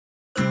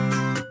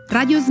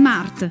Radio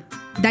Smart.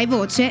 Dai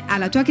voce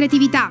alla tua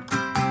creatività.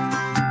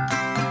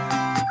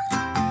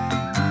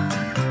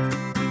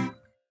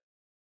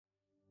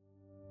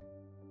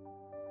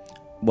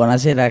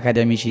 Buonasera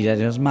cari amici di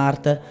Radio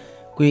Smart,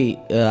 qui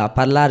a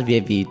parlarvi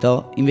è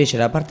Vito, invece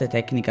da parte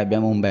tecnica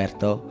abbiamo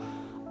Umberto.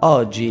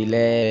 Oggi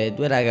le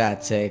due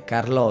ragazze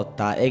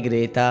Carlotta e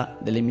Greta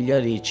dell'Emilio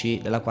Ricci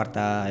della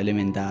quarta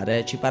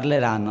elementare ci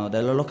parleranno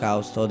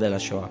dell'olocausto della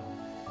Shoah.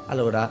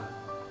 Allora,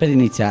 per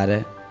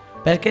iniziare,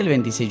 perché il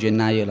 26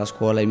 gennaio la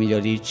scuola Emilio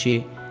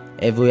Ricci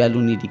e voi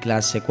alunni di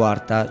classe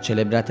quarta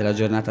celebrate la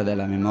giornata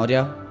della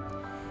memoria?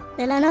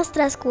 Nella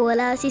nostra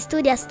scuola si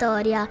studia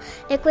storia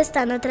e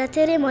quest'anno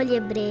tratteremo gli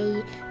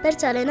ebrei,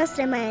 perciò le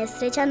nostre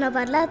maestre ci hanno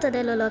parlato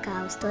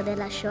dell'olocausto,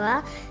 della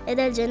Shoah e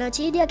del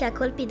genocidio che ha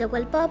colpito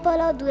quel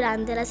popolo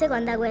durante la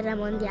seconda guerra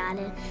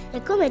mondiale.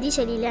 E come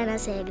dice Liliana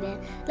Segre,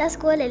 la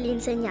scuola e gli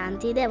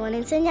insegnanti devono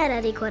insegnare a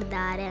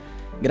ricordare.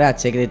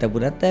 Grazie Greta,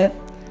 pure a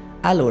te.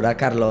 Allora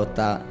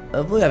Carlotta,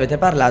 voi avete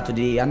parlato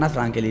di Anna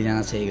Frank e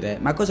Liliana Segre,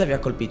 ma cosa vi ha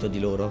colpito di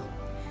loro?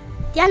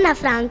 Di Anna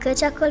Frank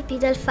ci ha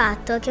colpito il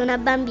fatto che una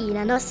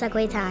bambina nostra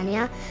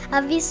coetanea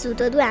ha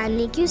vissuto 2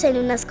 anni chiusa in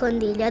un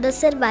nascondiglio ad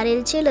osservare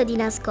il cielo di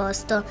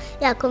nascosto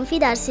e a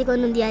confidarsi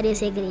con un diario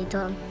segreto.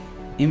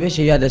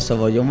 Invece io adesso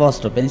voglio un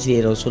vostro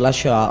pensiero sulla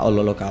Shoah o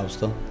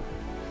l'olocausto.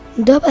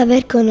 Dopo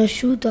aver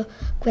conosciuto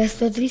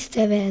questo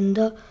triste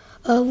evento,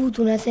 ho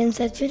avuto una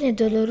sensazione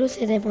dolorosa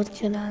ed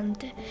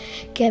emozionante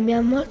che mi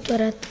ha molto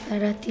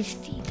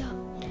rattristita.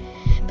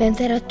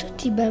 Pensare a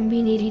tutti i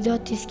bambini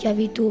ridotti in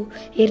schiavitù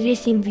e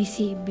resi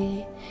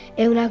invisibili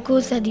è una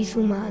cosa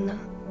disumana.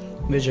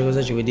 Invece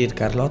cosa ci vuoi dire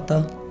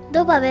Carlotta?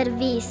 Dopo aver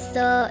visto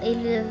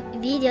il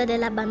video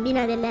della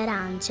bambina delle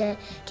arance,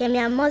 che mi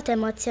ha molto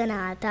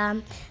emozionata,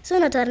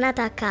 sono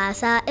tornata a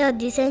casa e ho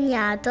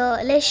disegnato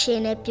le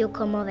scene più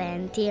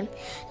commoventi.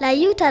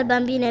 L'aiuto al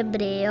bambino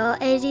ebreo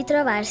è il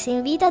ritrovarsi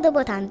in vita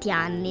dopo tanti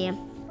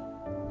anni.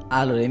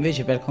 Allora,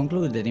 invece per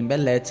concludere in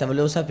bellezza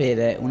volevo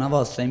sapere una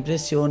vostra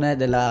impressione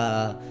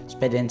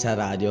dell'esperienza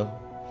radio.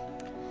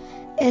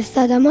 È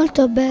stata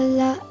molto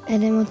bella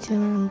ed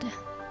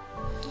emozionante.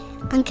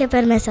 Anche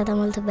per me è stata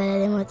molto bella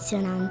ed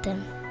emozionante.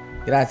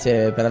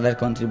 Grazie per aver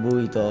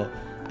contribuito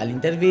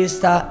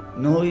all'intervista.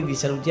 Noi vi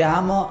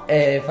salutiamo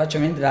e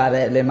facciamo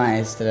entrare le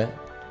maestre.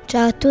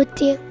 Ciao a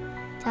tutti.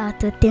 Ciao a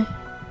tutti.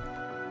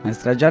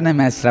 Maestra Gianna e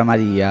maestra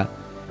Maria,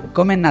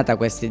 com'è nata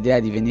questa idea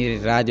di venire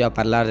in radio a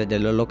parlare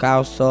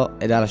dell'olocausto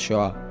e della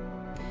Shoah?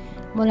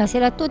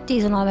 Buonasera a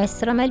tutti, sono la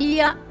maestra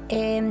Maria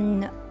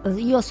e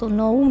io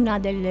sono una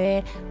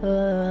delle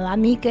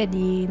amiche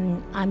di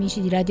Amici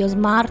di Radio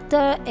Smart.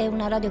 È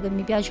una radio che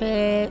mi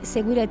piace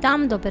seguire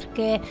tanto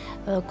perché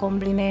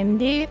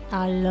complimenti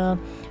al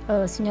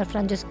signor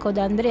Francesco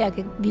D'Andrea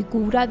che vi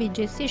cura, vi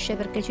gestisce,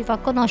 perché ci fa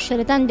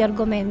conoscere tanti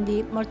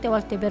argomenti molte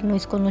volte per noi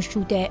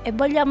sconosciuti e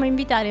vogliamo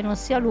invitare i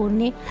nostri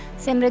alunni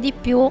sempre di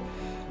più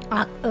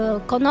a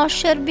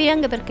conoscervi,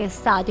 anche perché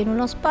state in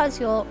uno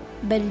spazio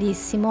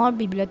bellissimo, il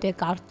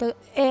Bibliotech Lab,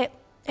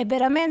 e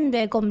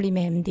veramente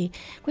complimenti.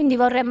 Quindi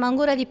vorremmo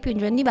ancora di più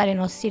incentivare i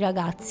nostri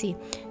ragazzi.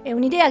 È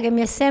un'idea che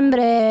mi è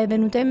sempre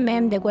venuta in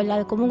mente,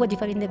 quella comunque di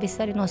far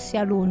intervistare i nostri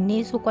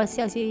alunni su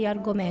qualsiasi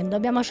argomento.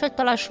 Abbiamo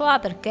scelto la Shoah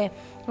perché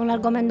è un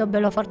argomento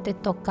bello forte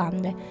e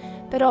toccante,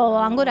 però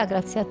ancora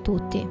grazie a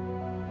tutti.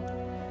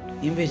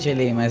 Invece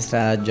lei,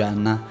 maestra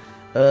Gianna,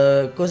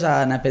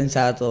 cosa ne ha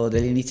pensato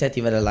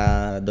dell'iniziativa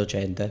della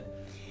docente?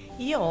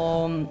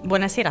 Io,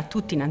 buonasera a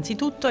tutti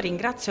innanzitutto,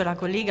 ringrazio la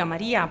collega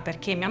Maria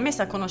perché mi ha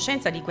messo a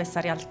conoscenza di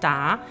questa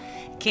realtà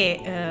che,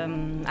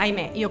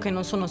 ahimè, io che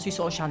non sono sui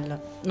social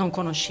non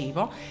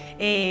conoscevo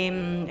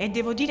e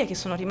devo dire che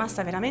sono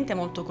rimasta veramente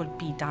molto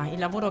colpita. Il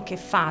lavoro che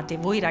fate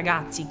voi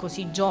ragazzi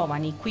così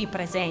giovani qui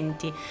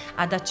presenti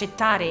ad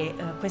accettare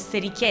queste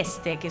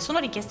richieste, che sono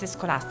richieste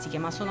scolastiche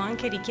ma sono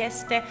anche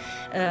richieste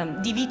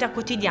di vita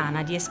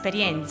quotidiana, di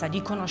esperienza,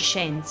 di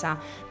conoscenza,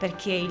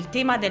 perché il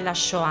tema della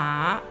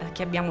Shoah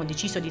che abbiamo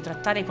deciso di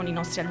trattare con i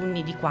nostri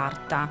alunni di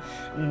quarta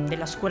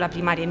della scuola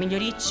primaria Emilio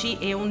Ricci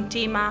è un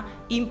tema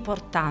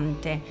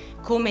importante.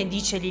 Come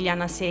dice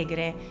Liliana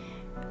Segre,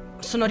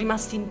 sono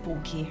rimasti in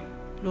pochi,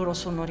 loro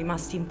sono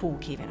rimasti in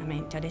pochi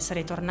veramente ad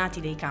essere tornati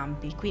dai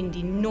campi,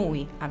 quindi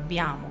noi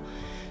abbiamo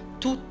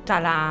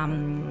tutta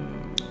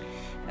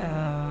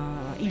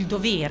il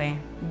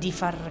dovere di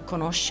far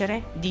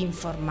conoscere, di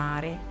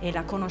informare, e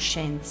la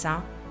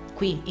conoscenza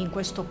qui in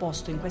questo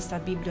posto, in questa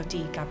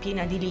biblioteca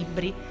piena di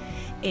libri,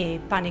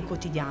 e pane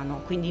quotidiano.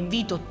 Quindi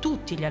invito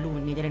tutti gli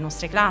alunni delle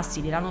nostre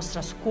classi, della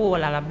nostra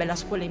scuola, la bella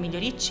scuola Emilio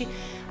Ricci,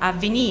 a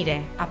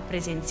venire a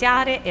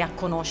presenziare e a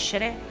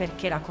conoscere,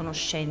 perché la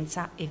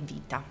conoscenza è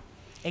vita.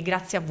 E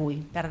grazie a voi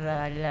per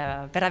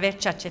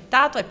averci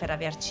accettato e per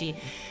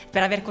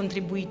aver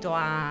contribuito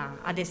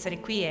ad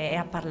essere qui e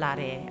a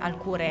parlare al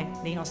cuore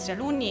dei nostri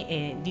alunni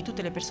e di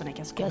tutte le persone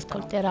che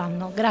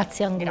ascolteranno.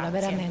 Grazie ancora,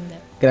 veramente.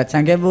 Grazie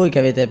anche a voi che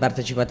avete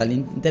partecipato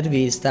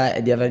all'intervista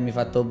e di avermi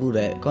fatto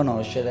pure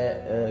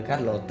conoscere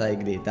Carlotta e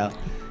Greta.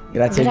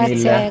 Grazie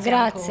mille.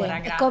 Grazie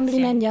ancora, e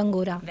complimenti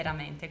ancora.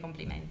 Veramente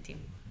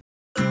complimenti.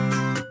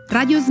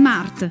 Radio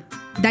Smart.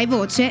 Dai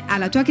voce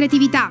alla tua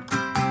creatività.